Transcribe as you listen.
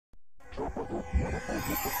I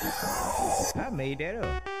made that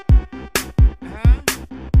up.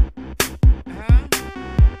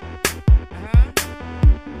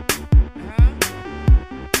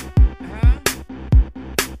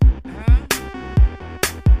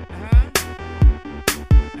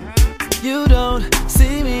 You don't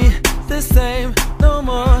see me the same no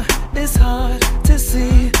more. It's hard to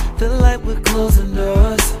see the light with closing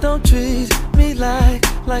doors. Don't treat me like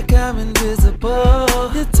I'm invisible.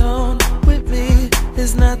 Your tone with me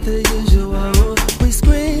is not the usual. We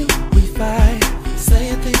scream, we fight,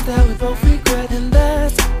 saying things that we both regret, and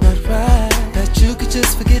that's not right. That you could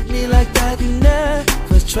just forget me like that, you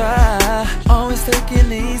never try. Always taking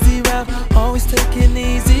the easy route, always taking the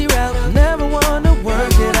easy route. Never wanna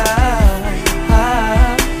work it out.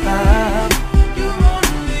 You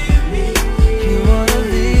wanna leave me. You wanna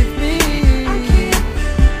leave me. I can't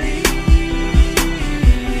believe.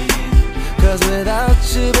 'Cause without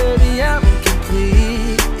you, baby, I'm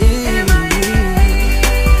incomplete.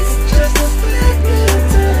 Just a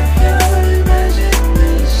figment of your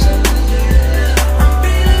imagination. I'm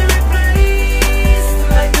feeling replaced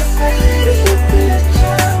like a faded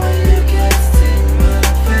picture when you can't see my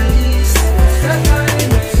face. Stuck on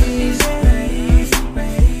erase,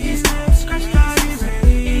 scratched out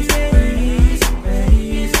erase,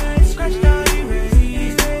 scratched out erase,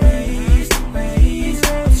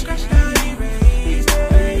 scratched out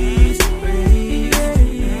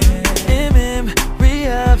In memory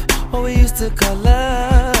of what we used to call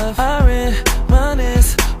love, I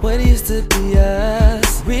reminisce what used to be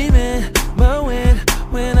us. Remember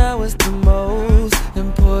when I was the most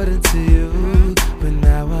important to you, but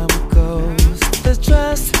now I'm a ghost. The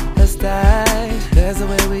trust has died. There's a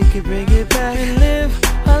way we can bring it back and live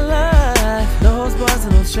our life. No holds bars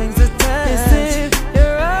and no strings attached. It's in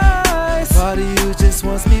your eyes. Part of you just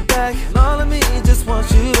wants me back, and all of me just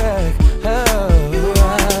wants you back.